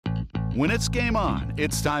When it's game on,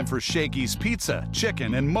 it's time for Shakey's Pizza,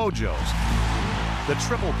 Chicken, and Mojo's. The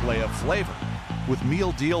triple play of flavor. With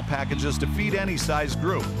meal deal packages to feed any size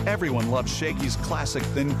group, everyone loves Shakey's classic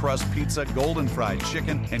thin crust pizza, golden fried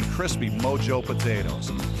chicken, and crispy Mojo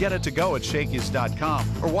potatoes. Get it to go at Shakey's.com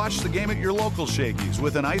or watch the game at your local Shakey's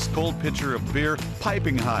with an ice cold pitcher of beer,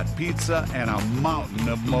 piping hot pizza, and a mountain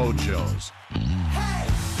of Mojos.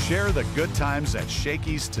 Share the good times at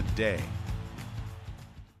Shakey's today.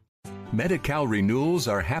 Medi-Cal renewals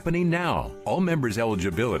are happening now. All members'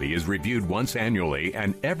 eligibility is reviewed once annually,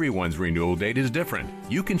 and everyone's renewal date is different.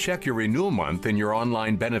 You can check your renewal month in your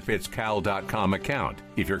online benefitscal.com account.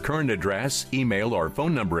 If your current address, email, or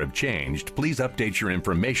phone number have changed, please update your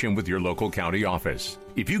information with your local county office.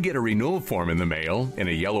 If you get a renewal form in the mail in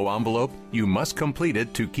a yellow envelope, you must complete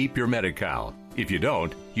it to keep your Medi-Cal. If you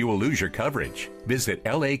don't, you will lose your coverage. Visit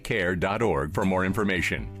lacare.org for more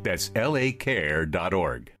information. That's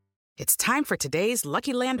lacare.org. It's time for today's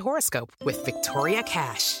Lucky Land horoscope with Victoria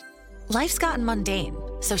Cash. Life's gotten mundane,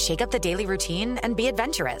 so shake up the daily routine and be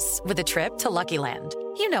adventurous with a trip to Lucky Land.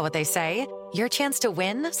 You know what they say, your chance to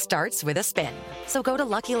win starts with a spin. So go to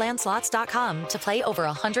LuckyLandSlots.com to play over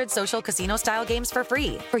 100 social casino-style games for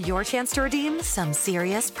free for your chance to redeem some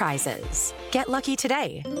serious prizes. Get lucky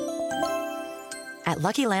today at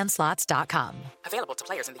LuckyLandSlots.com. Available to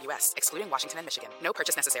players in the U.S., excluding Washington and Michigan. No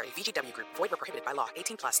purchase necessary. VGW Group. Void where prohibited by law.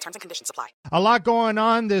 18+. Terms and conditions apply. A lot going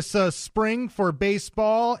on this spring for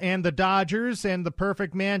baseball and the Dodgers, and the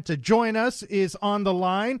perfect man to join us is on the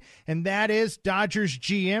line, and that is Dodgers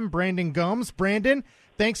GM Brandon Gomes. Brandon,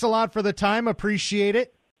 thanks a lot for the time. Appreciate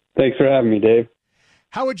it. Thanks for having me, Dave.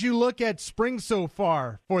 How would you look at spring so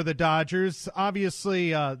far for the Dodgers?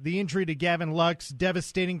 Obviously, the injury to Gavin Lux,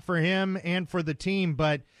 devastating for him and for the team,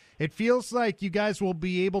 but it feels like you guys will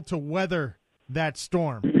be able to weather that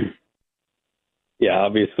storm. Yeah,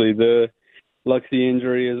 obviously the Luxy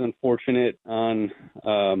injury is unfortunate on, a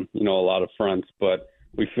lot of fronts, but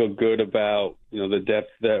we feel good about, the depth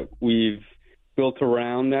that we've built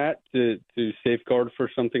around that to safeguard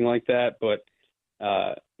for something like that. But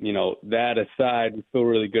that aside, we feel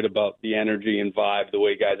really good about the energy and vibe, the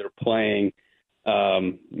way guys are playing,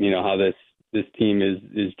 how this team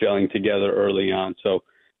is gelling together early on. So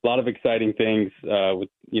a lot of exciting things with,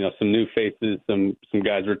 some new faces, some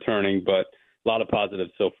guys returning, but a lot of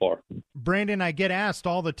positives so far. Brandon, I get asked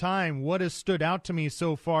all the time what has stood out to me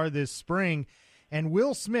so far this spring. And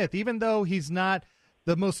Will Smith, even though he's not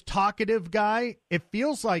the most talkative guy, it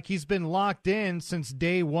feels like he's been locked in since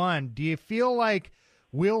day one. Do you feel like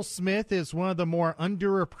Will Smith is one of the more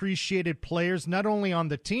underappreciated players, not only on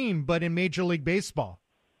the team, but in Major League Baseball?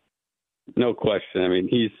 No question. I mean,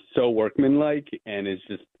 he's so workmanlike and is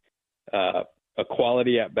just a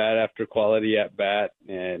quality at bat after quality at bat,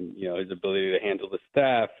 and, his ability to handle the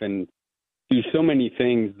staff and do so many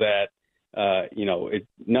things that,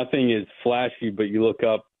 nothing is flashy, but you look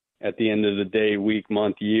up at the end of the day, week,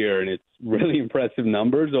 month, year, and it's really impressive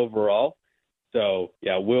numbers overall. So,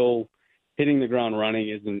 yeah, Will hitting the ground running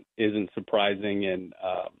isn't surprising, and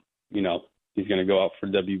he's going to go out for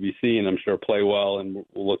WBC and I'm sure play well, and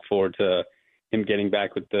we'll look forward to him getting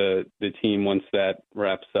back with the team once that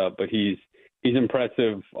wraps up. But he's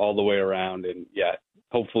impressive all the way around, and yeah,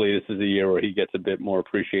 hopefully this is a year where he gets a bit more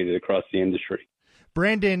appreciated across the industry.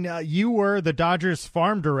 Brandon, you were the Dodgers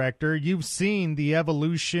farm director. You've seen the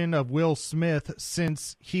evolution of Will Smith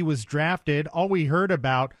since he was drafted. All we heard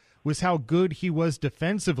about was how good he was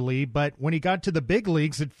defensively, but when he got to the big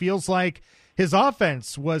leagues, it feels like his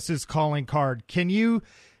offense was his calling card. Can you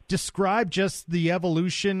describe just the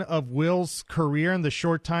evolution of Will's career in the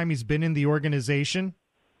short time he's been in the organization?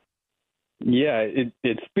 Yeah,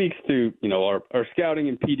 it speaks to, our scouting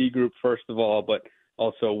and PD group, first of all, but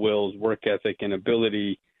also Will's work ethic and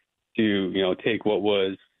ability to, take what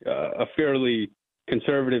was a fairly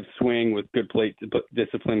conservative swing with good plate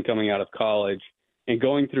discipline coming out of college and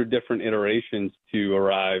going through different iterations to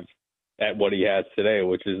arrive at what he has today,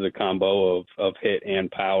 which is a combo of hit and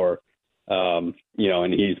power. And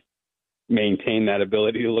he's maintained that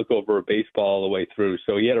ability to look over a baseball all the way through.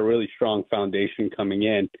 So he had a really strong foundation coming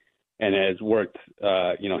in and has worked,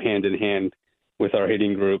 hand in hand with our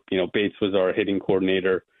hitting group. Bates was our hitting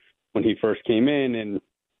coordinator when he first came in, and,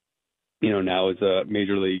 now is a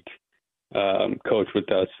major league coach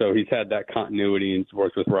with us. So he's had that continuity and he's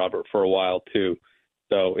worked with Robert for a while too.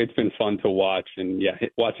 So it's been fun to watch, and yeah,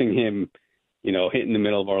 watching him, hit in the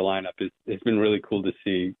middle of our lineup it's been really cool to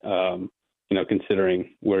see,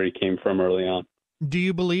 considering where he came from early on. Do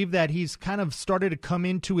you believe that he's kind of started to come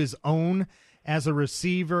into his own as a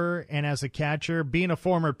receiver and as a catcher? Being a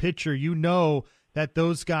former pitcher, that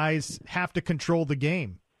those guys have to control the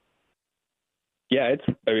game. Yeah,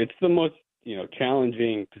 it's the most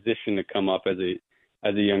challenging position to come up as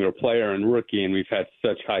a younger player and rookie, and we've had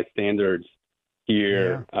such high standards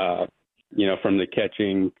here. Yeah. From the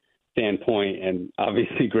catching standpoint, and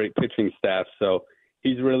obviously great pitching staff. So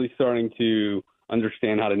he's really starting to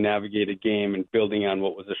understand how to navigate a game and building on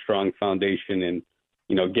what was a strong foundation, and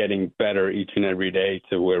getting better each and every day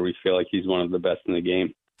to where we feel like he's one of the best in the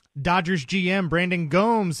game. Dodgers GM Brandon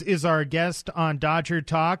Gomes is our guest on Dodger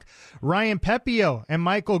Talk. Ryan Pepiot and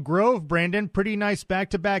Michael Grove, Brandon, pretty nice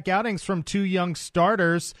back-to-back outings from two young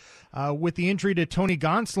starters. With the injury to Tony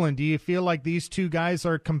Gonsolin, do you feel like these two guys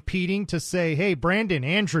are competing to say, hey, Brandon,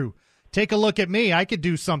 Andrew, take a look at me. I could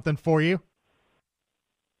do something for you?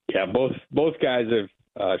 Yeah, both guys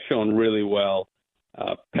have shown really well.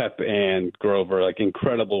 Pep and Grover, like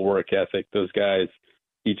incredible work ethic. Those guys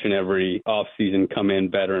each and every offseason come in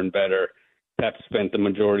better and better. Pep spent the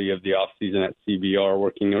majority of the offseason at CBR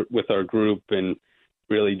working with our group and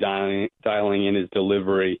really dialing in his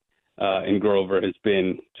delivery. And Grover has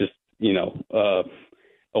been just, a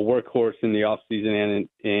workhorse in the offseason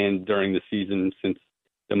and during the season since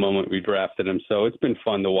the moment we drafted him. So it's been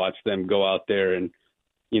fun to watch them go out there and,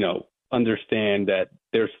 understand that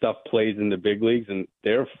their stuff plays in the big leagues, and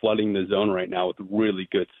they're flooding the zone right now with really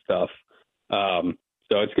good stuff.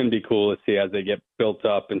 So it's going to be cool to see as they get built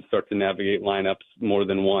up and start to navigate lineups more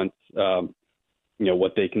than once,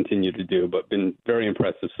 what they continue to do, but been very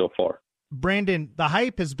impressive so far. Brandon, the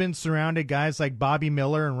hype has been surrounded guys like Bobby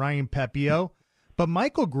Miller and Ryan Pepiot, but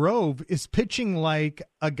Michael Grove is pitching like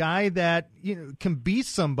a guy that can be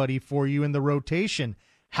somebody for you in the rotation.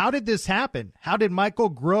 How did this happen? How did Michael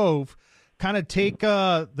Grove kind of take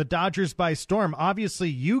the Dodgers by storm? Obviously,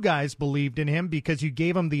 you guys believed in him because you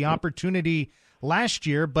gave him the opportunity last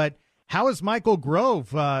year, but how has Michael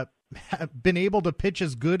Grove been able to pitch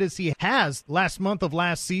as good as he has last month of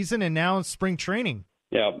last season and now in spring training?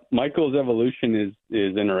 Yeah, Michael's evolution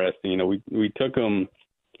is interesting. We took him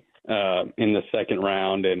in the second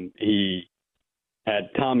round, and he had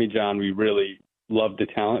Tommy John. We really loved the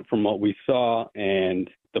talent from what we saw and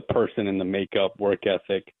the person and the makeup, work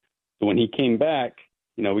ethic. So when he came back,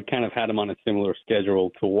 we kind of had him on a similar schedule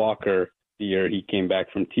to Walker the year he came back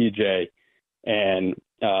from TJ. And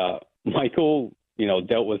Michael,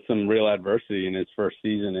 dealt with some real adversity in his first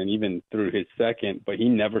season and even through his second, but he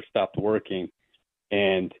never stopped working.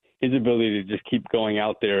 And his ability to just keep going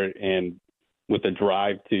out there and with a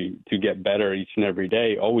drive to get better each and every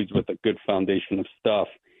day, always with a good foundation of stuff,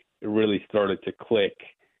 it really started to click,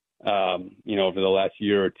 over the last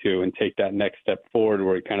year or two and take that next step forward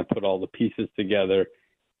where he kind of put all the pieces together,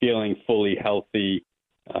 feeling fully healthy.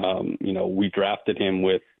 We drafted him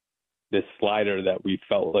with this slider that we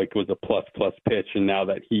felt like was a plus pitch. And now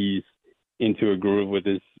that he's into a groove with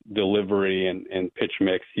his delivery and pitch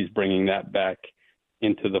mix, he's bringing that back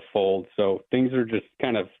into the fold. So things are just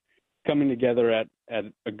kind of coming together at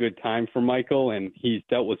a good time for Michael, and he's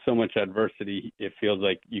dealt with so much adversity. It feels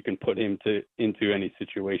like you can put him into any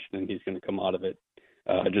situation and he's going to come out of it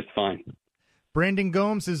just fine. Brandon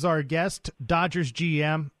Gomes is our guest, Dodgers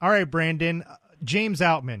GM. All right, Brandon, James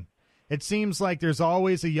Outman. It seems like there's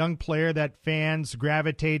always a young player that fans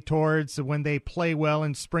gravitate towards when they play well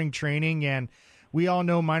in spring training, and we all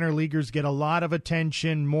know minor leaguers get a lot of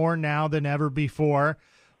attention more now than ever before.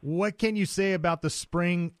 What can you say about the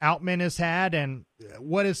spring Outman has had, and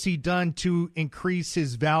what has he done to increase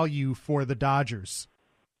his value for the Dodgers?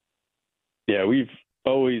 Yeah, we've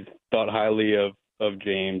always thought highly of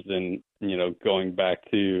James, and, going back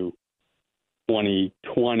to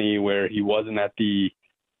 2020 where he wasn't at the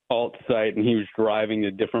alt site and he was driving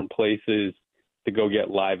to different places to go get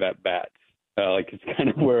live at bats. It's kind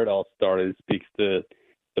of where it all started. It speaks to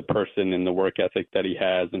the person and the work ethic that he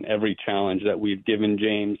has, and every challenge that we've given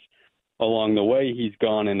James along the way, he's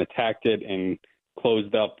gone and attacked it and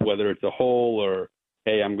closed up, whether it's a hole or,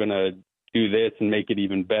 hey, I'm going to do this and make it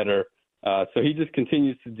even better. So he just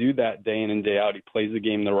continues to do that day in and day out. He plays the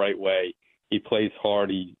game the right way. He plays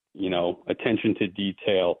hard. Attention to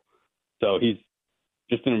detail. So he's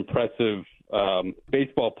just an impressive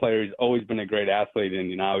baseball player. He's always been a great athlete,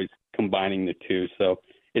 and now he's combining the two. So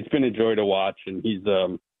it's been a joy to watch, and he's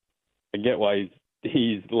I get why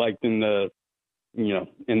he's liked in the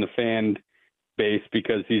fan base,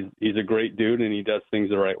 because he's a great dude and he does things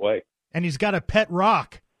the right way. And he's got a pet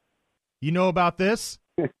rock. You know about this?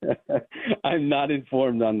 I'm not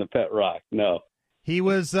informed on the pet rock. No. He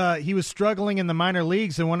was struggling in the minor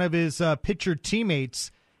leagues, and one of his pitcher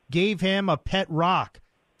teammates gave him a pet rock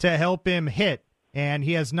to help him hit, and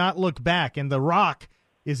he has not looked back. And the rock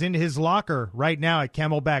is in his locker right now at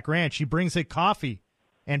Camelback Ranch. He brings it coffee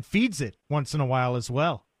and feeds it once in a while as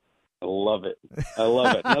well. I love it. I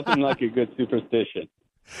love it. Nothing like a good superstition.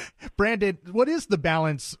 Brandon, what is the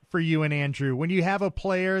balance for you and Andrew when you have a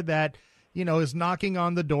player that, is knocking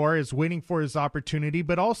on the door, is waiting for his opportunity,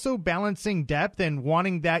 but also balancing depth and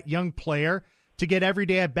wanting that young player to get every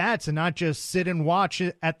day at bats and not just sit and watch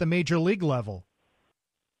it at the major league level?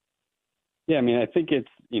 Yeah, I mean, I think it's,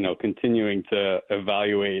 continuing to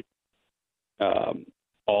evaluate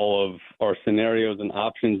all of our scenarios and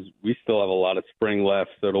options. We still have a lot of spring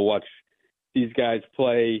left, so to watch these guys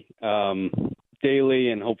play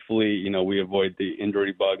daily, and hopefully, we avoid the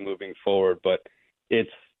injury bug moving forward. But it's,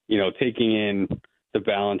 taking in the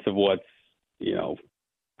balance of what's,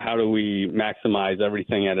 how do we maximize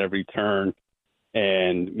everything at every turn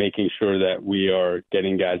and making sure that we are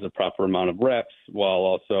getting guys a proper amount of reps while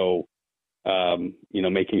also,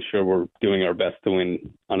 making sure we're doing our best to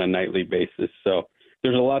win on a nightly basis. So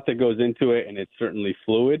there's a lot that goes into it, and it's certainly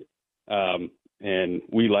fluid. And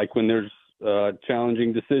we like when there's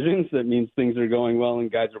challenging decisions. That means things are going well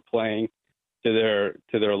and guys are playing to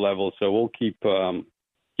their level. So we'll keep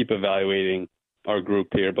evaluating our group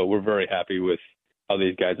here, but we're very happy with how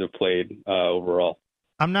these guys have played overall.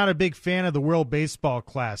 I'm not a big fan of the World Baseball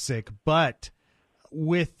Classic, but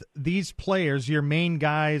with these players, your main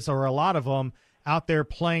guys, or a lot of them, out there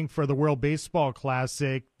playing for the World Baseball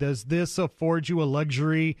Classic, does this afford you a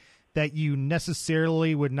luxury that you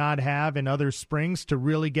necessarily would not have in other springs to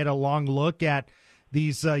really get a long look at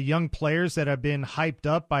these young players that have been hyped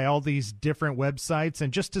up by all these different websites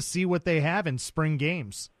and just to see what they have in spring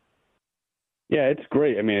games? Yeah, it's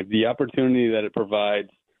great. I mean, the opportunity that it provides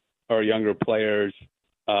our younger players,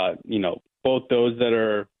 both those that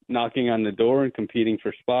are knocking on the door and competing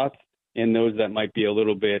for spots and those that might be a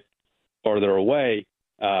little bit farther away,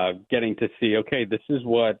 getting to see, okay, this is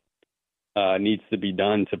what needs to be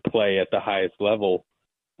done to play at the highest level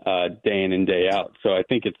day in and day out. So I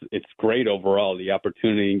think it's great overall, the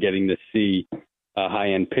opportunity and getting to see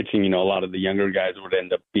high-end pitching. A lot of the younger guys would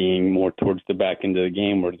end up being more towards the back end of the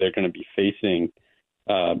game where they're going to be facing,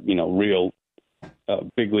 real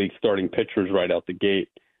big league starting pitchers right out the gate,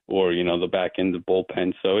 or, the back end of the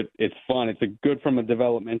bullpen. So it's fun. It's good from a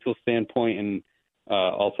developmental standpoint, and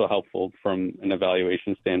also helpful from an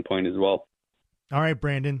evaluation standpoint as well. All right,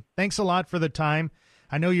 Brandon, thanks a lot for the time.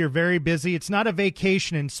 I know you're very busy. It's not a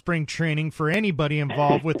vacation in spring training for anybody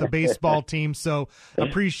involved with the baseball team, so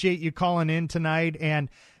appreciate you calling in tonight. And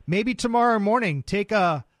maybe tomorrow morning, take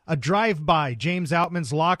a drive by James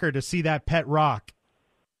Outman's locker to see that pet rock.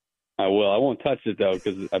 I will. I won't touch it, though,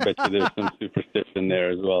 because I bet you there's some superstition there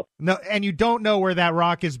as well. No, and you don't know where that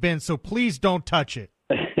rock has been, so please don't touch it.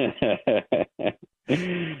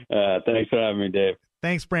 Thanks for having me, Dave.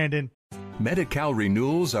 Thanks, Brandon. Medi-Cal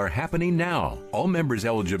renewals are happening now. All members'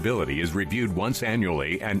 eligibility is reviewed once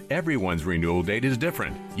annually, and everyone's renewal date is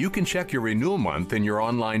different. You can check your renewal month in your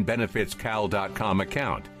online benefitscal.com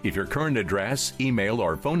account. If your current address, email,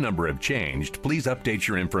 or phone number have changed, please update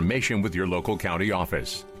your information with your local county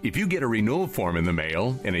office. If you get a renewal form in the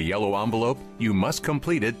mail in a yellow envelope, you must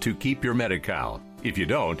complete it to keep your Medi-Cal. If you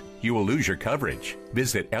don't, you will lose your coverage.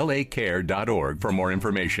 Visit lacare.org for more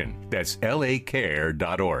information. That's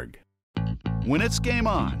lacare.org. When it's game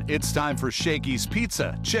on, it's time for Shakey's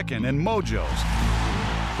Pizza, Chicken, and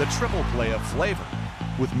Mojo's. The triple play of flavor.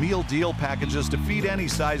 With meal deal packages to feed any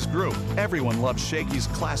size group. Everyone loves Shakey's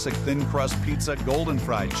classic thin crust pizza, golden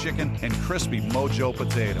fried chicken, and crispy Mojo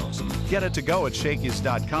potatoes. Get it to go at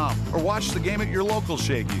Shakey's.com or watch the game at your local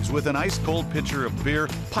Shakey's with an ice cold pitcher of beer,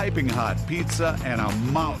 piping hot pizza, and a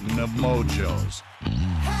mountain of Mojos.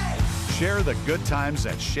 Share the good times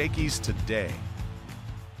at Shakey's today.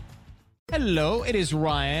 Hello, it is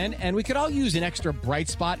Ryan, and we could all use an extra bright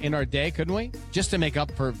spot in our day, couldn't we? Just to make up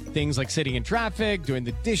for things like sitting in traffic, doing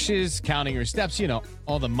the dishes, counting your steps,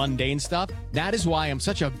 all the mundane stuff. That is why I'm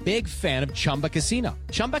such a big fan of Chumba Casino.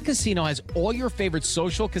 Chumba Casino has all your favorite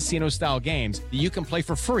social casino-style games that you can play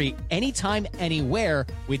for free anytime, anywhere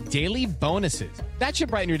with daily bonuses. That should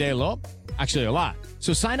brighten your day a little. Actually, a lot.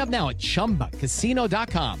 So sign up now at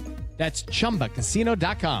ChumbaCasino.com. That's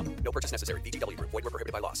ChumbaCasino.com. No purchase necessary. VGW Group. Void where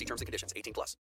prohibited by law. See terms and conditions. 18+.